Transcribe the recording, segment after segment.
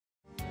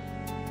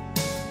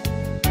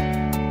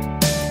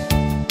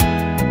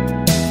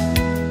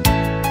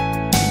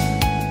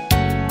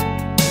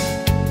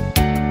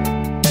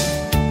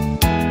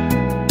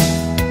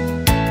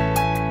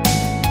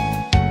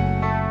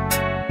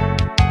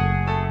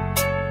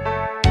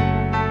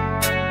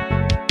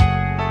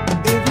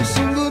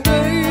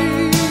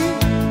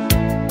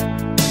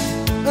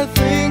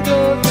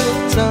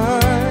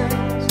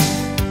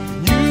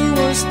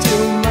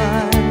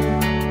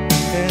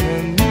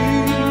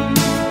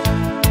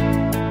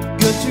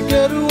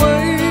get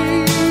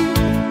away,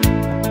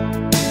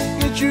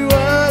 get you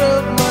out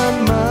of my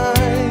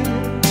mind.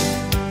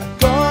 I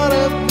caught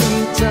up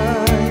in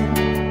time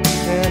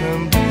and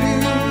I'm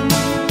blue.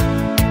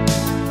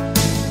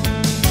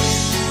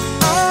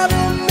 All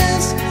the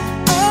miss,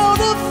 all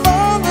the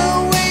fun that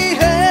we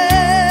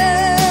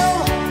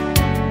had,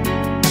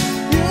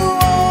 you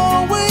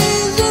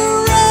always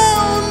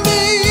around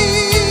me.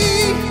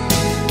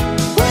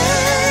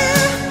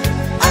 Where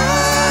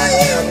are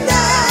you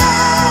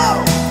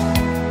now?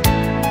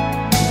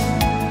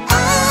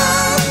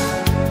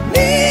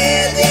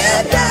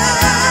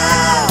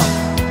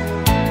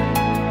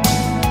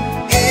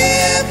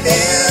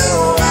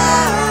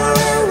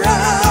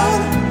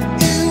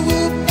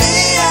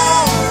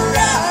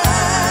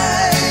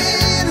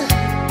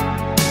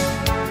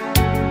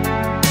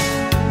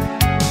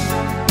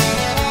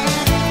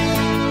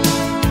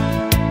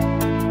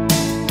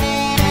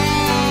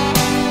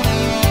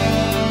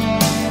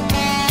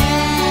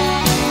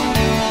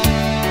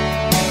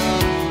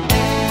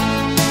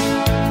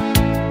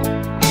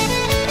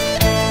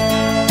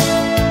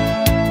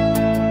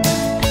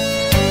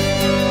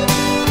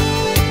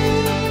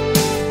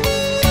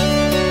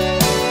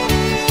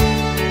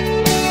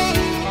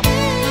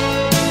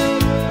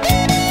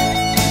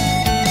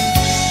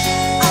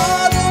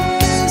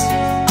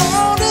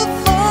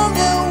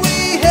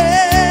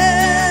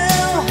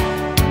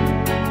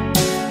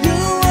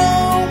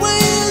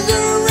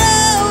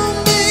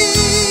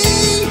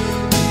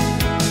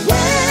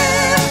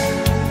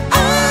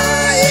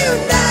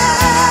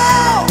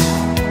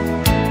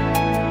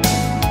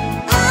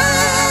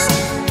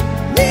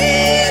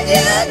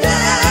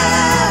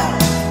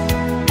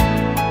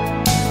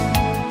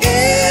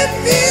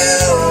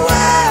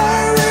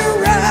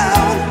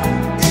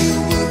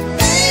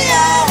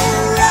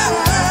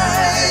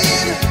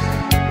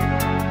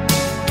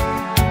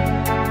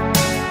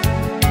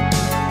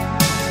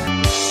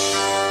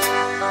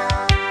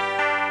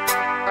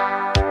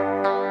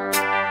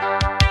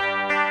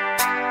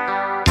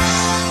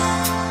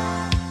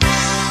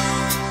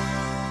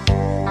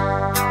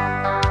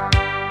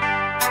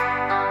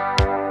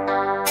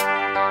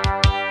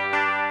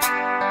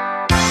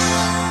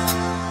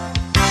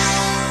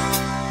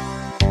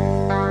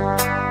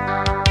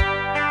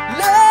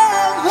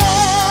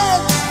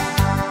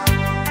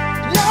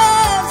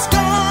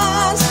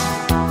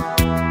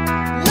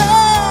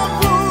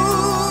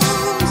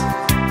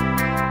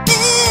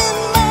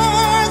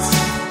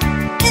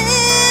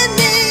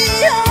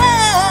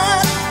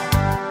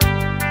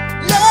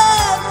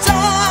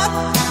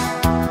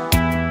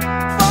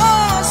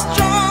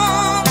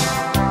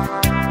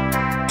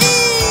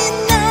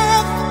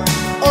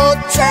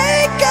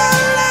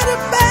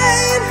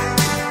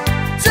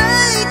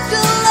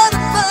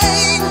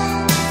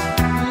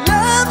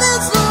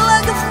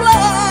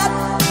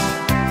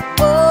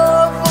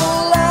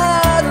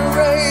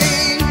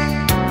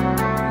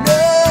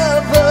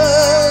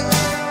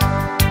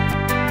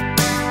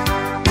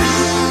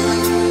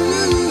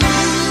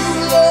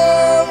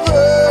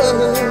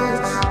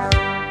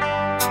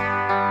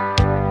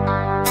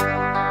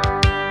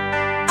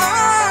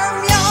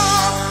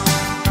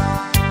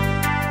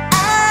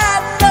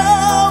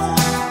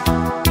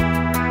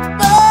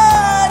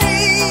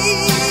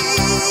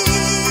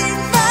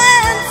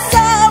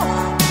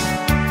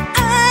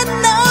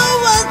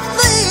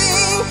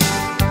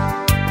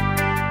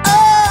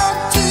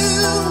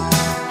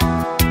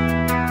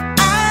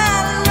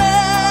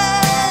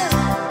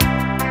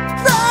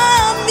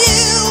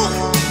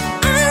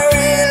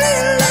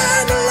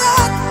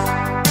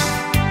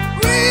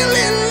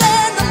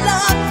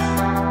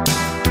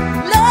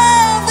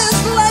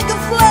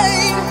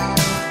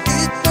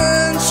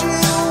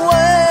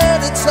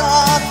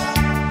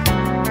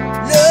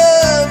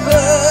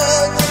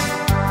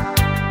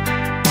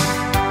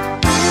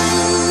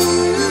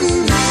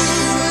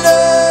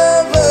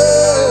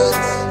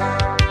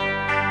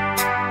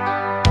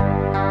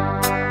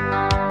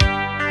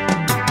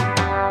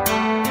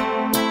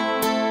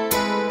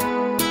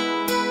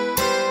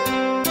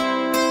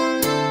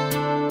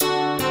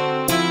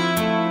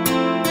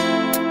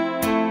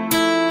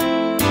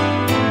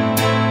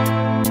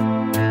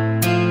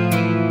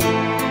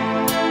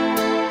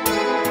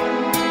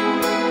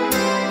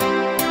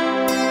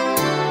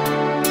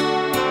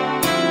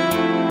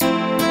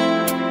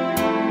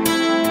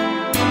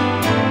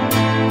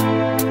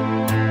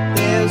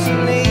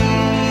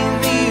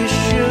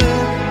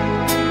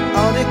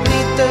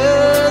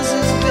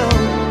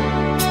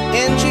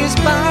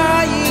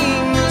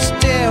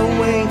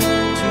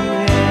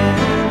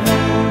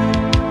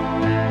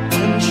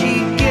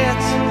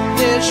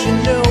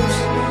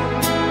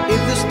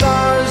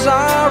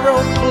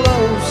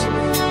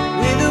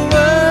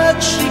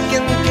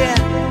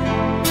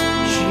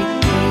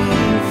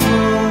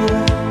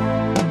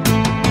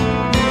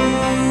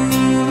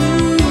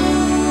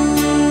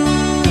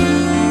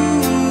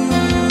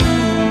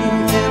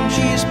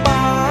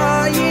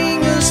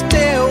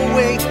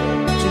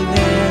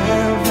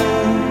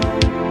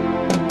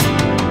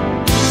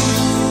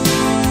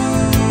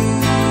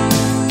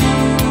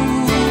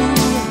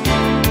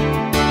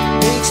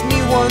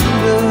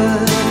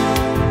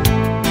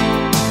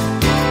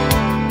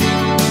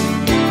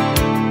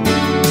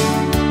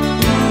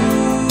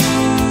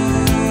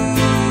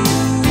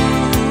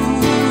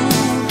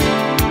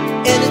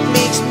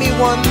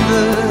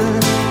 wonder.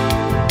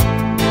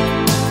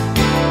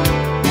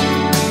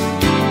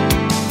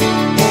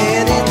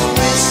 And it's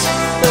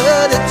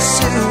whispered at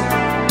Sue,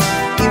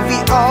 if we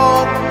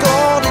all go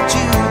to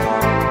Jew,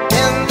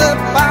 and the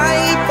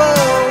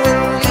Bible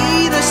will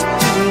lead us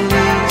to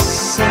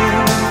listen.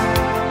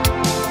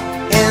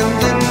 And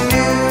the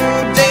new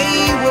day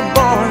we're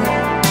born,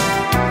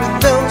 with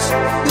those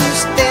who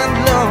stand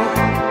alone,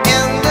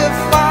 and the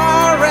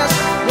forest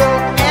will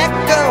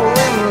echo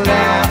in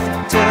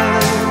laughter.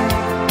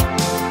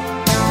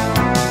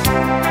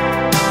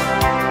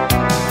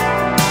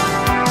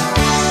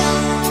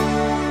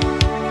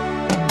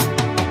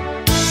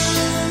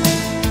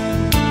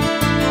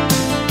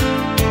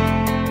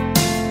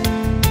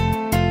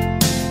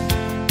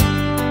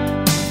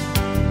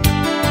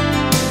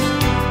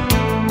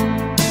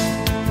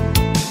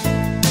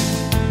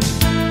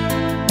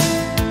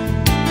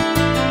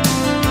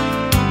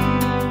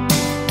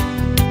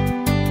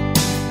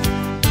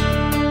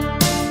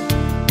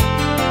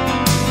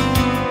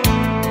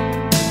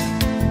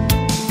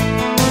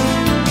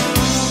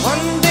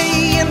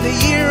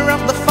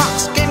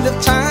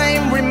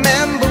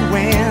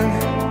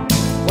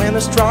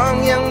 A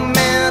strong young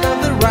man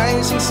of the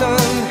rising sun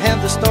had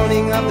the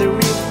stoning of the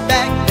reef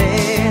back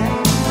then.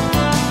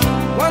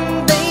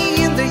 One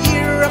day in the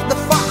year of the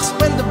fox,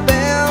 when the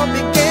bell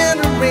began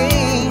to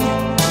ring,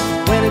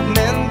 when it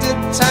meant that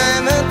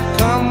time had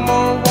come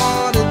or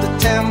wanted the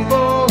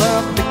temple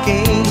of the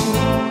king.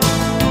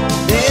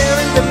 There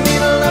in the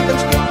middle of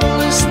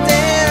unscrupulous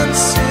stand,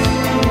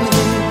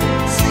 soothing,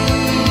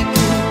 seeking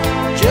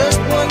just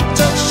one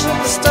touch of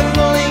the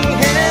stumbling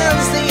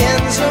hands, the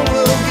answer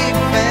will be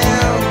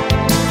found.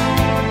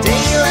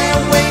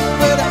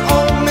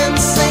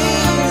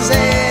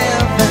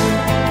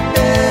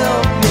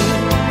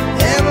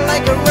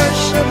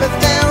 Of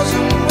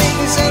 1,000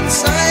 wings and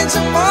signs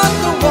upon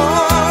the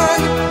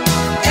one,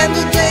 and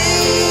the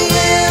day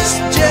is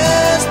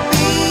just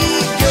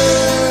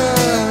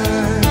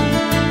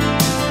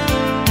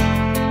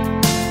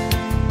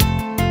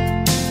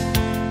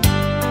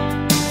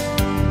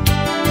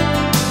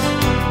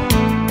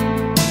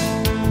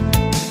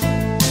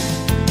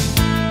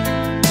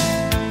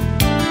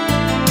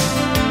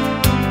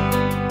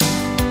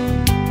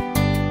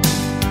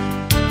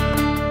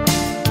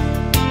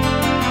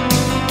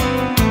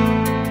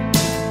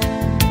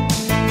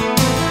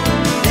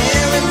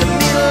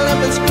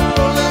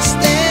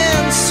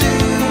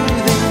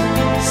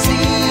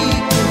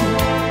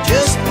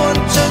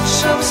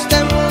of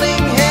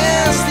stumbling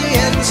hands, the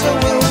answer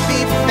will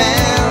be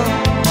found.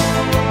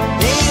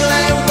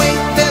 Daylight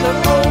wait that an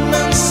old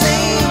man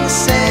sings,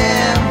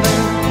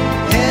 seven,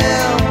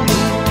 help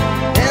me.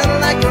 And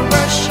like a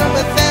rush of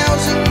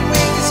 1,000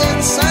 wings and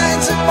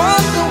signs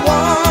upon the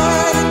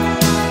one,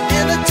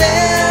 in the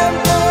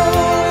temple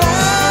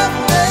of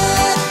the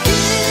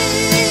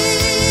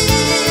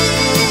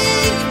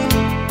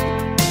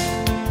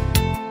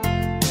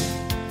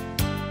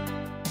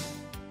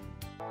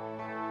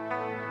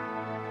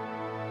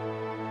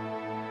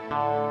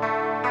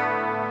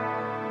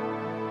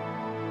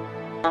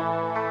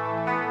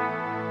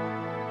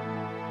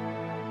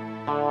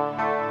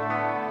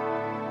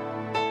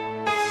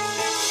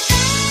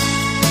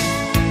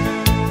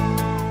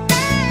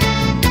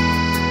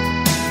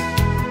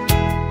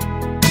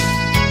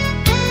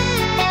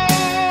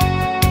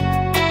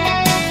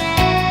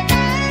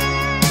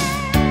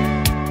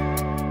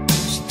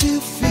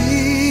still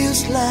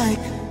feels like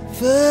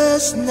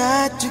first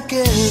night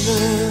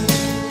together.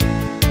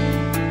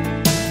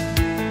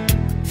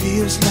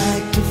 Feels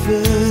like the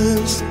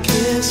first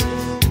kiss.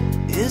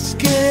 It's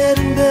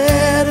getting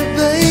better,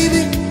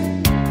 baby.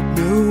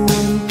 No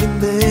one can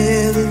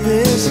better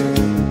this.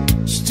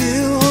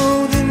 Still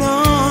holding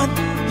on,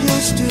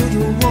 you're still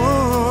the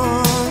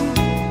one.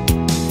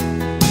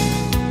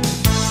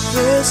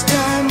 First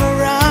time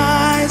our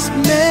eyes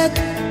met,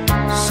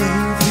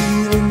 same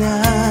feeling I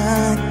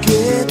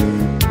get.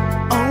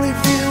 Only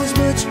feels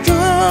much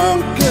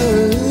stronger,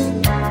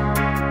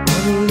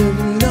 but a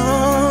little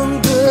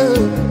longer.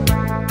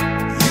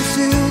 You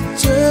still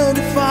turn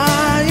the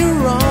fire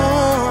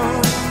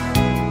on.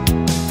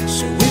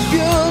 So if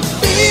you're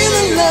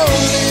feeling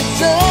lonely,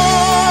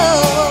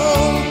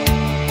 don't.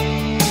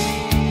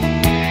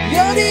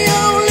 You're the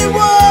only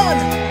one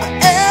I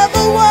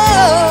ever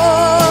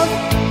want.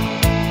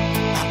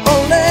 I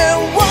only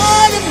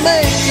want to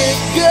make it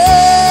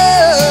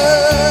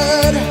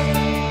good.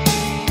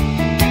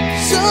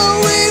 So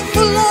if I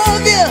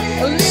love you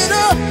a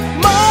little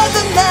more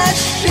than I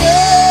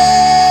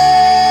should,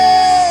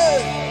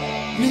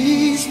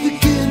 please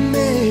forgive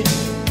me.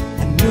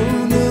 I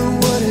don't know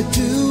what I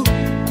do.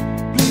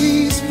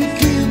 Please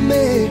forgive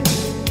me.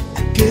 I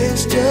can't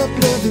stop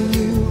loving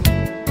you.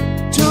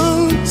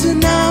 Don't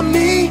deny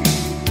me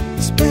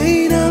this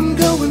pain I'm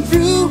going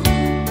through.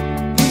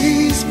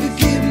 Please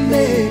forgive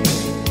me.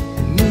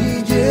 I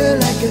need you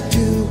like I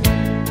do.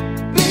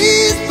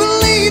 Please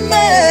believe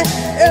me.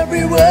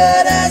 Every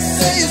word I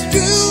say is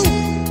true.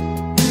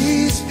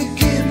 Please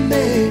forgive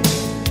me.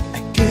 I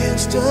can't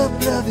stop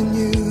loving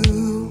you.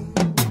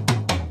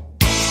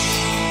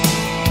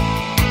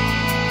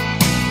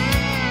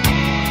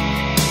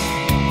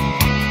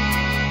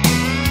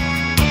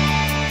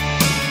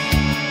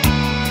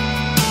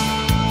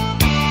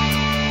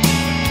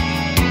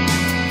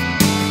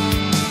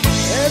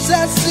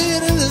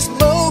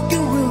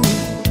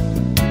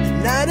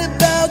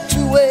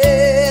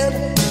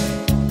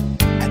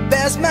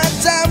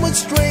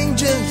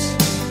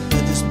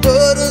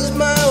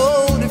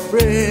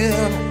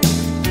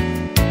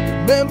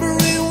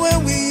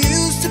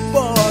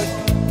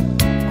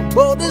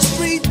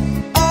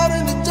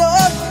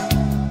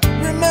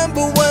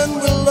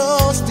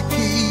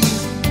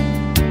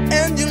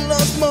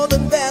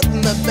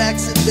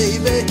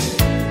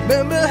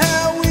 Remember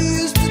how we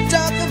used to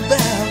talk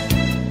about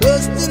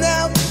busting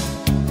out,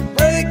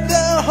 break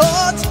the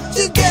hearts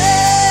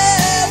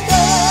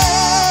together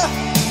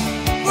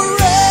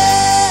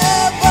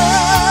forever.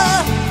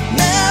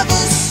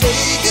 Never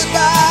say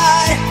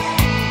goodbye,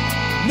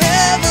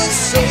 never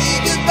say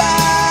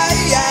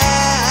goodbye.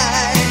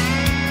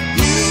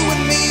 You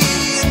and me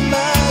and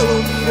my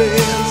old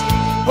friends,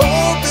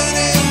 hoping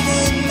it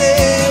would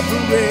never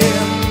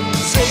end.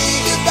 Say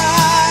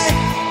goodbye,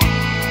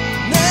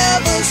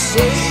 never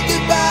say goodbye.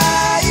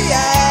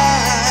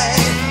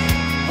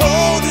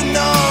 Holding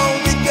on,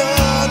 we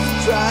gotta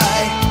try.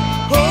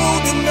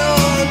 Holding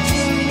on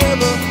to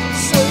never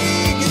say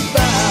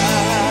goodbye.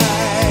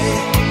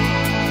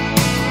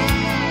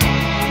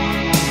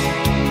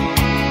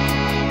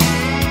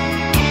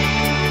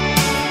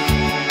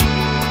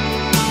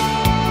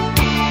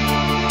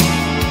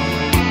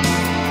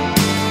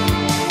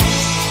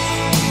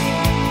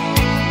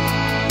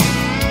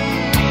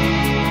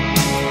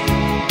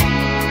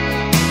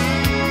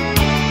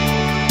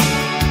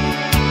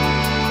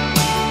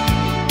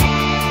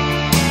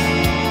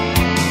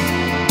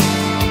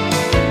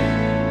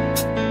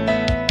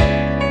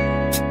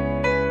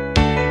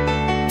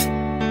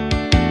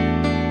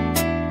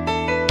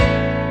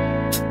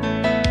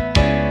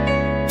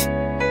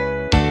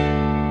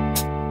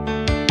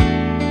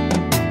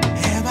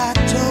 Have I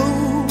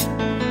told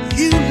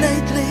you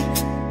lately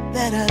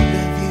that I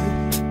love you?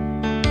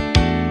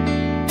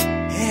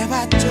 Have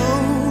I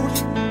told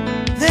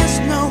there's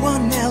no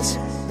one else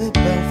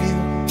above you?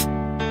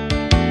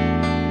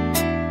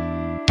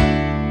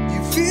 You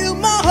fill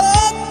my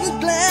heart with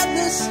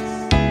gladness,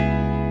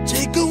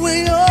 take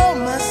away all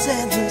my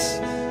sadness,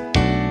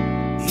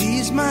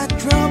 ease my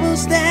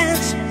troubles,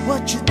 that's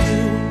what you do.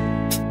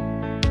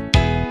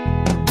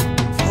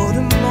 For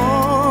the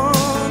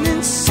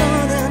morning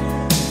sun and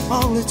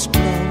all its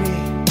glory,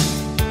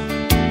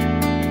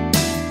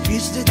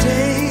 reach the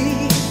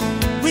day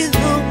with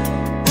hope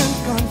and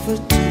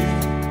comfort too.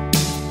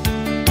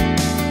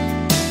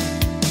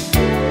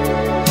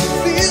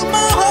 Fill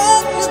my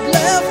heart with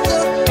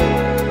laughter,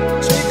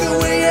 take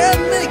away and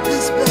make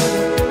this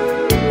better,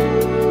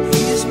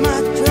 ease my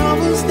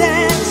troubles,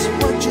 that's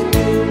what you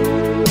do.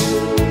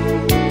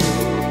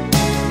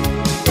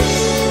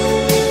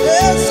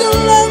 There's a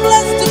love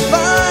left to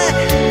find,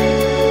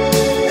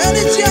 and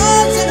it's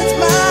yours and it's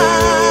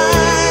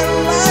mine,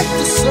 like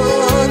the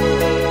sun.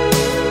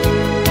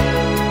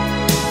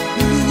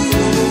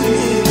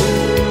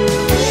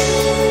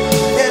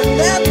 And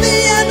at the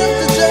end of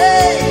the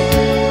day,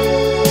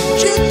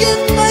 you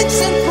give thanks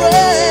and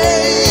pray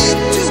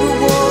to the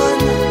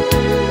one,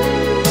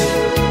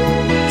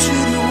 to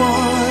the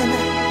one.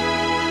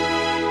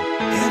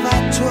 Have I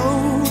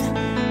told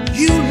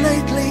you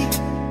lately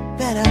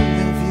that I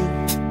love you?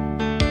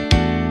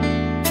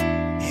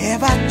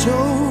 Have I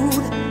told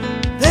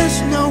there's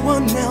no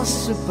one else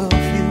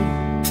above you?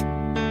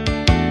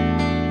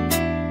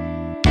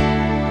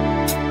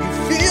 You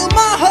fill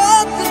my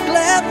heart with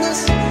gladness,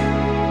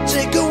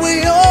 take away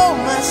all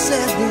my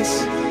sadness,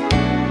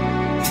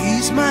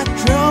 ease my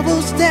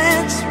troubles,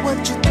 that's what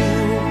you do.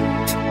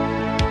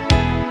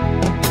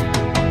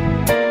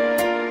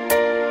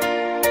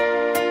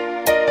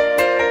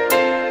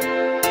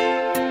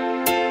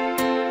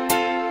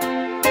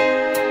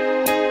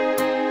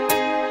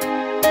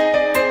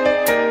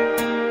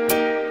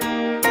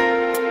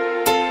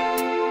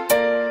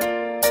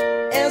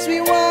 As we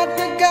walk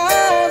the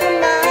garden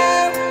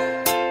mile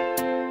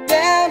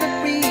down the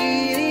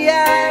pretty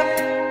aisle,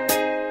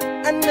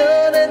 I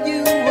know that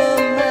you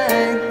are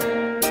mine,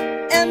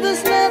 and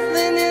there's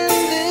nothing in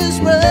this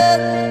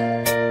world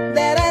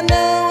that I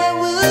know I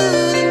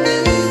wouldn't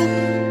do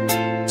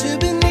to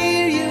be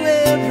near you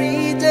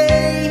every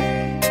day,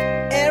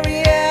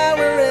 every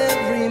hour,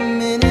 every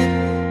minute.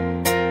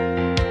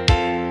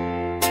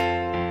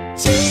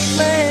 Take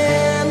my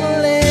hand and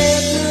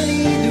let me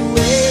lead the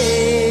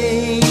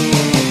way.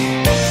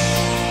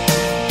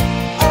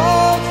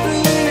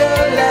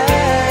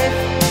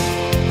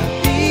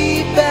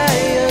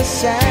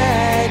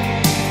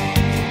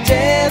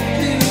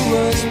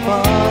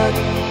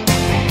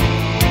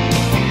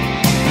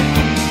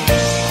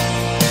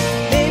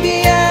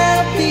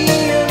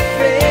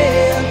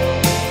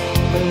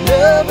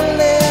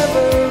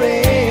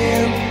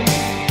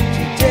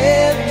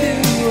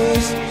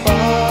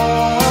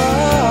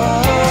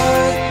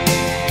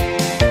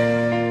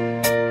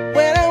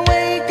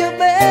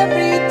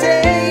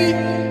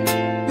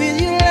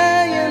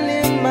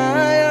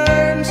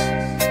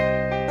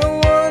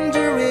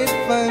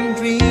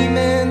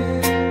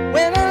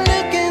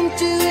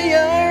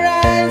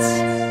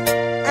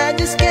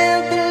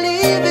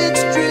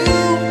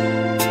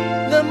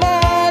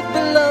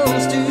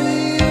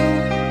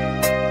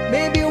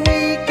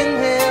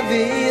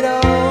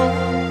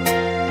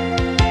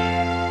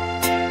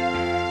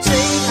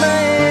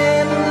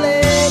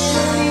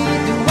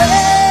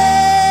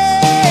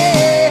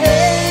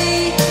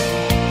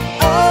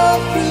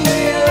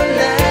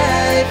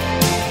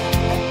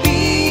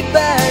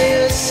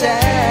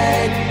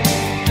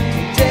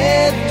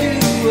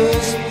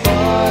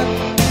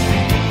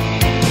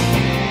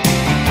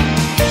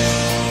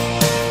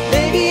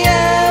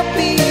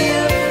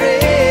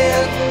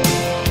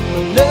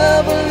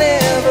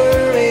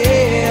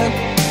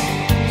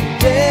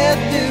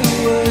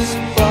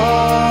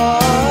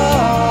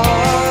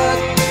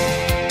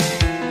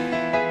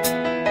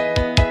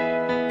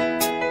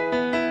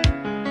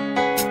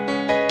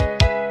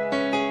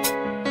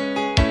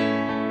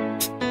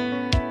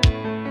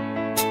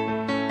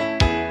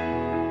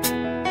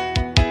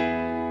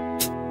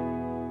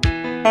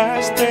 I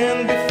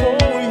stand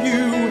before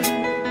you,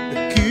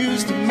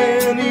 accused of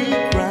many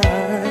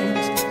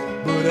crimes,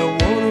 but I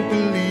wanna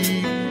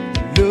believe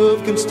love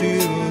can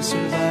still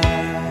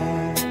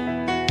survive.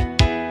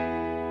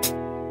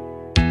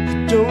 You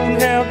don't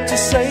have to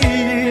say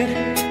it,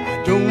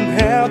 I don't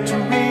have to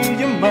read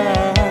your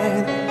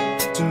mind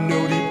to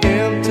know the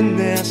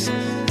emptiness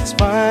is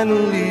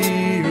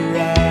finally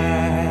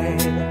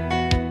arrived.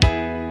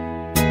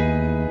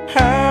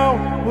 How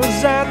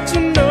was I to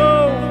know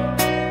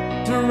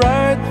the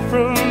right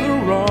from the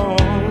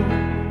wrong?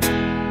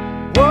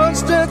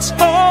 Words that's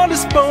hardly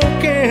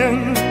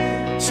spoken,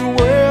 so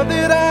where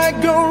did I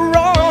go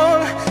wrong?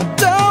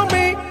 Tell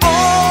me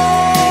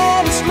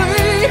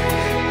honestly,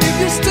 if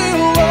you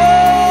still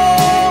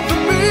love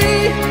me,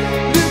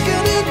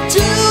 looking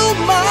into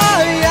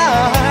my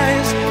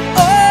eyes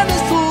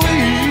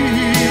honestly.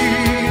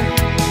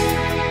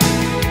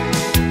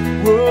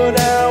 What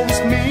I was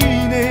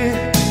meaning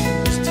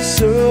was to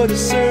sort a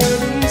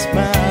certain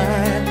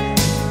smile.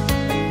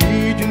 I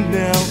need you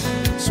now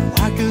so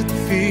I could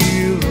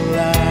feel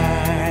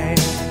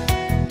alive.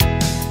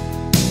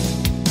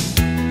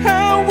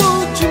 How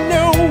would you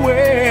know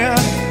where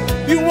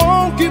you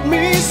won't give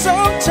me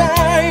some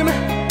time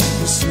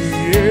to see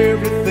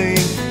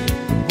everything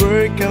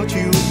work out,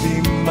 you'll be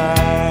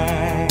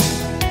mine.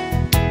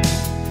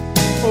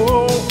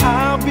 Oh,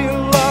 I'll be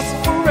lost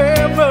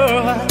forever,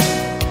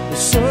 but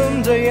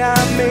someday I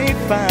may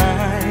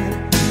find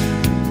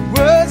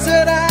words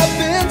that I've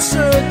been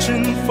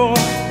searching for,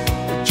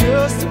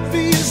 just a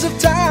piece of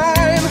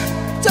time.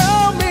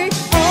 Tell me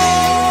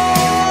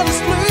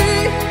honestly,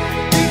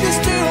 if you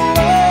still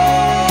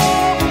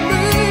love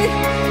me,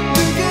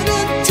 looking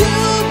into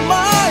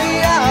my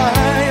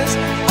eyes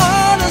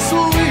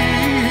honestly.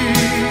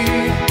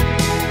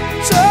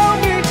 Tell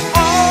me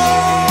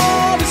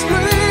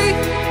honestly,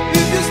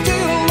 if you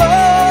still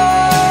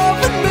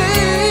love me,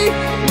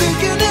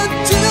 looking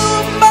into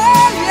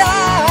my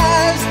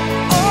eyes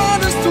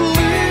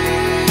honestly.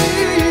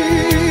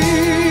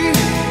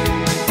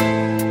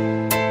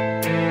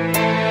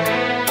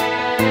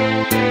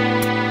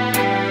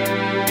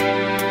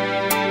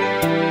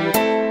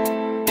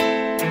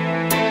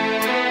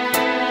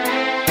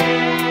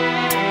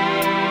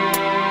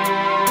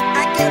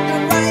 I get the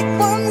right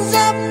ones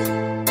up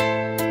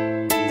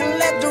and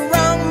let the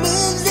wrong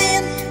moves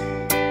in,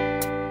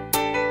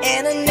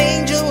 and an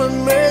angel of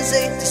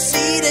mercy to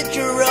see that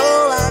you're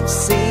all I've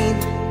seen.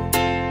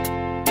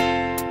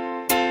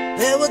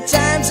 There were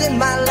times in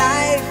my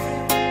life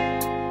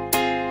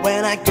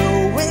when I go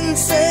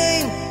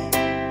insane,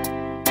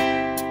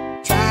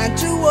 trying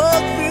to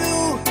walk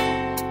through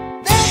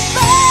that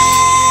pain.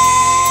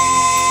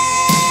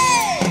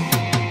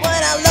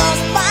 When I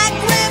lost my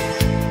grip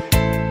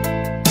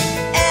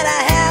and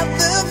I have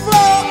the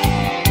floor,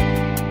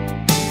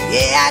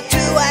 yeah, I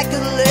knew I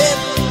could live,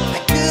 I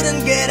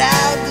couldn't get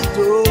out the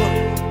door.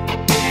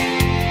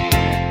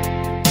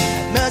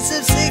 I must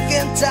have sick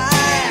and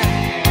tired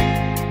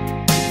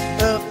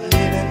of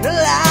living a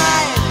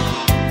lie,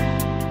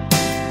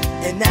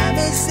 and I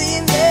must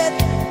seen that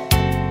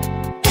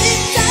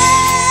big time.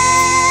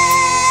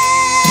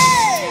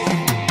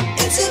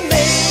 It's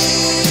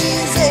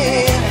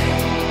amazing,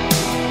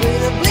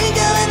 with a blink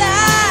of an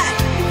eye,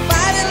 you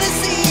finally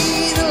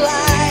see the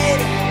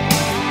light.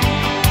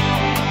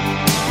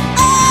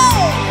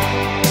 Oh,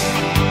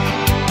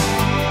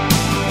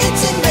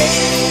 it's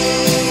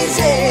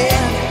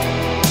amazing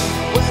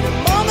when the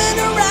moment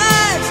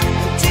arrives,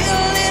 until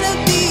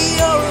it'll be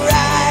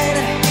alright.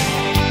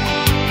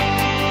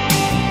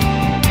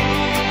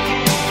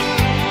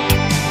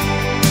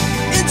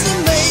 It's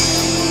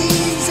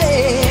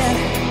amazing,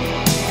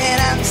 and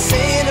I'm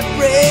saying a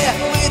prayer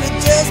with a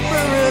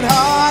desperate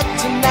heart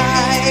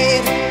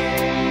tonight.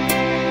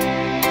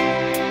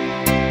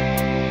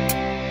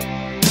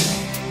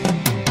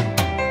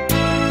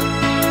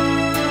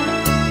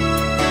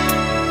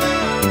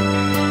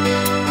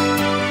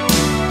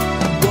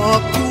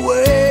 Walk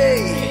away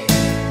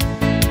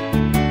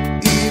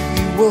if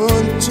you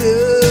want to,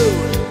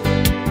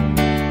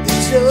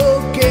 it's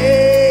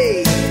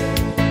okay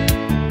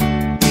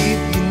if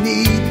you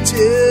need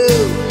to.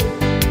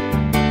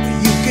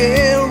 You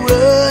can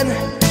run,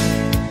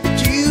 but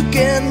you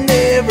can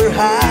never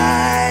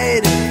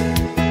hide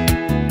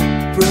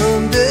from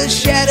the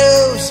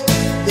shadows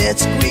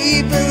that's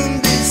creeping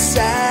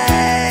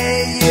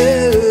beside you.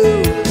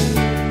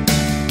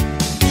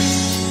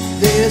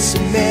 There's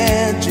some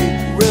magic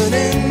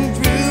running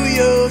through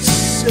your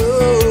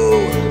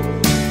soul,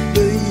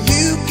 but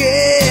you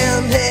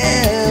can't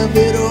have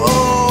it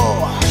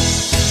all.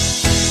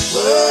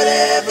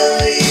 Whatever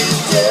you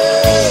do,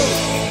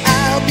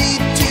 I'll be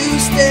 2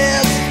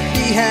 steps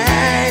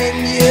behind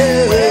you.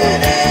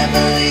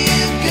 Wherever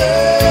you go,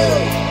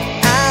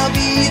 I'll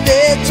be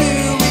there to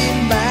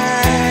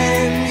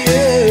remind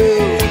you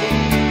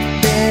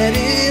that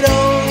it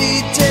only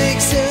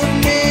takes a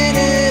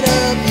minute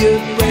of your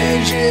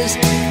precious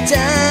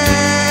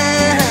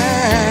time.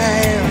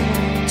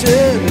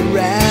 Turn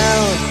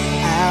around,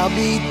 I'll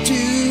be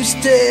 2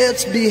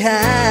 steps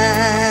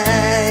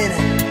behind.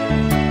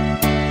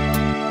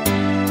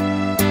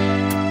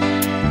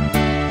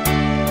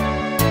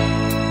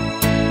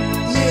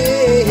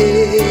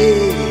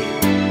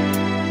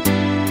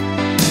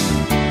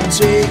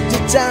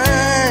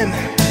 time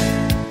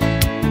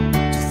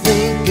to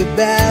think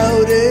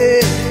about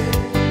it.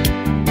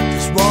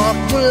 Just walk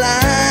the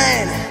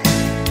line,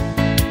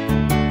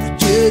 you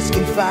just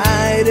can't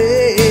fight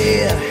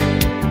it.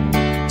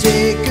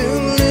 Take a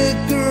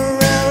look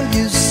around,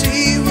 you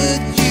see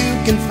what you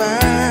can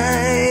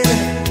find.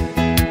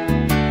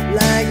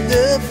 Like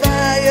the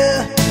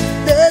fire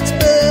that's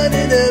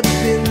burning up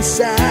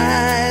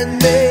inside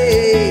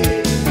me,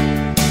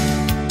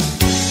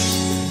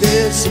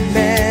 there's some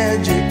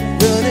magic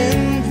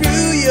running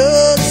through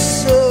your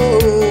soul,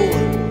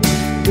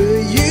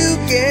 but you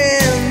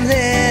can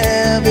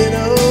have it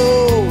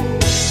all.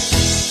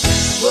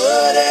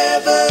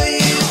 Whatever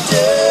you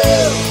do,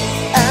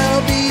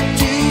 I'll be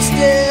 2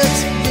 steps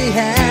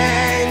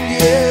behind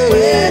you.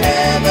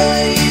 Wherever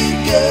you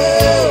go,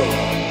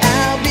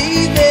 I'll be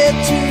there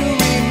to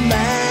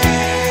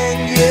remind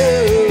you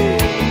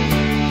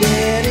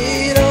that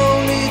it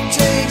only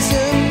takes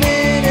a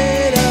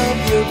minute of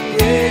your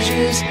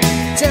precious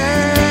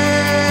time.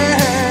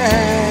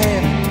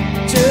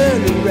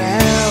 Turn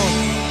around,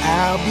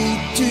 I'll be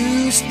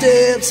 2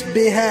 steps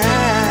behind.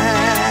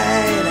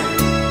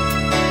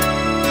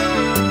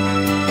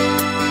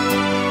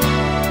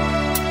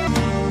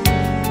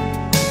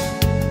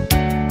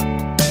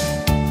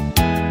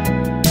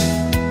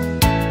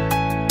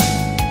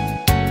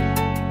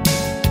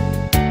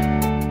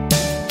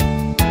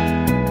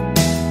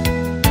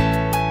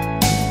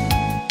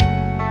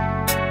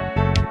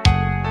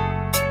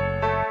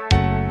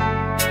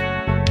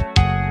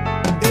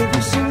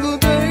 Every single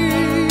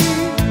day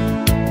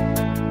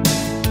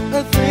I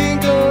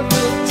think of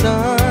the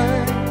time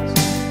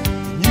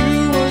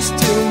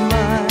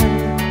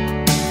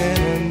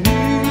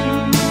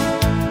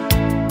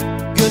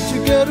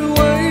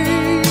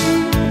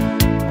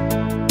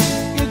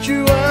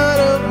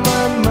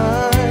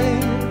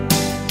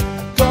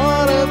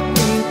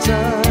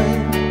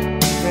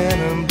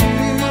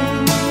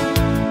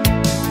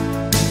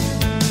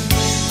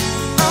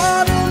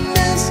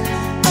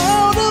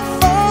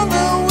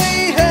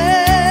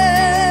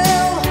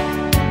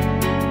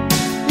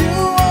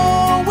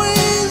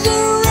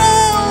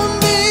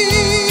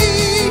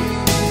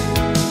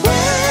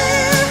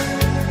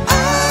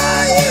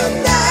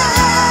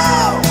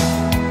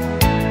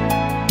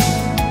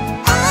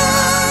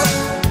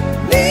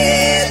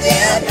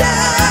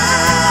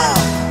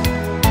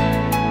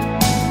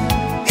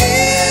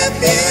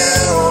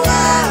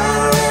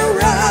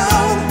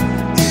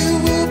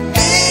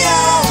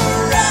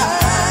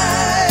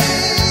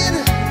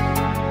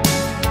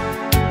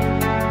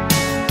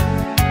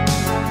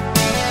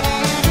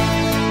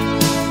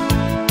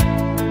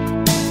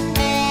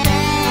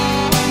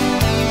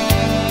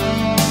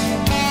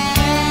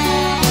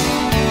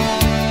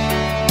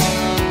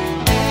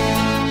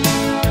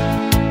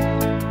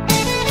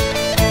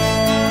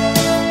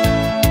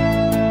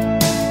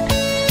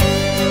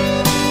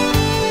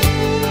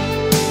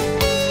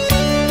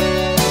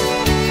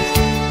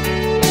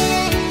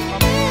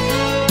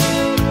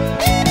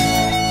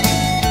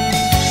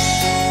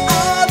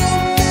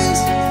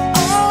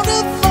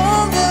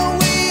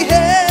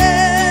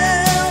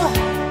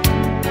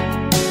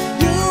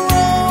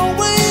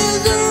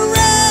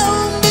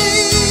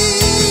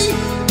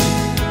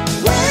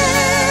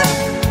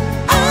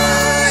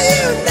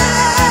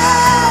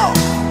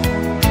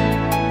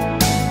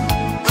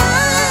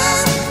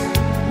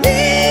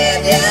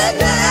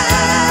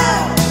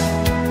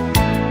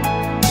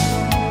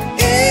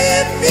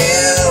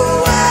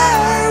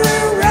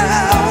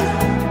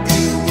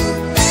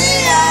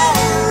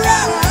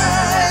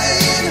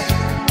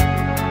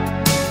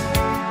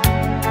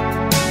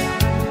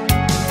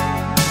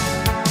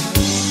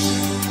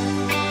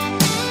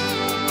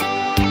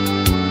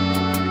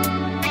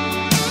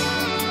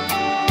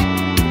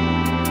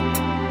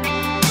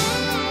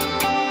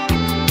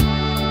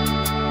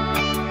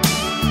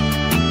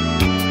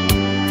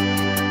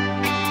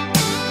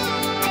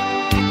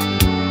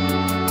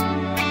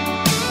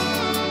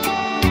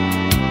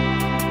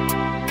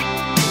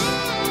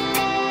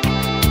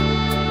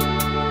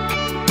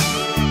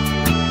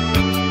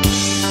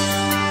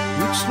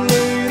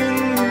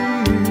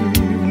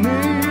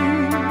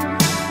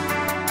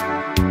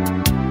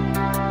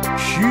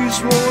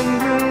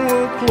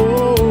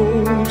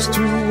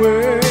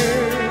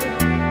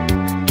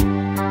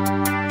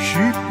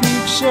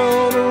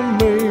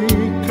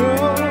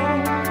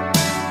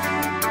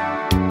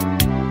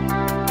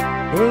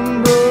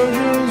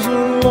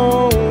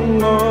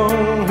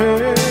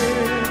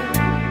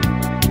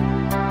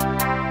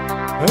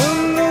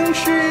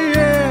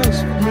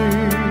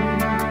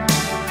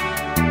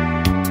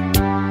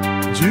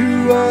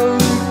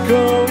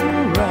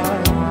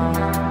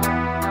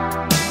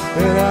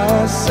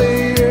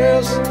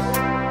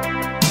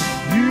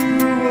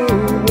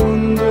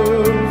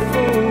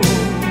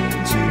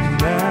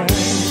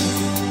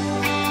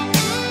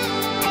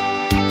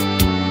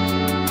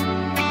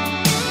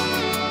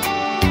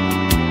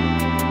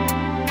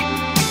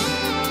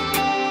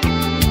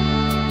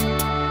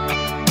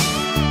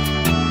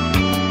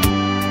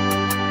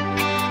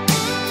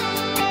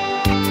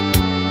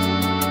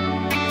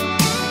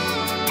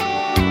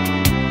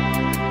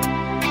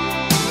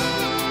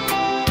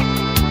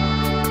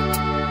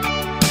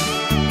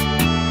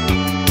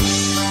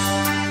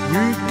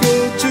We'd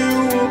go to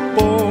a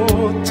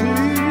ball tonight.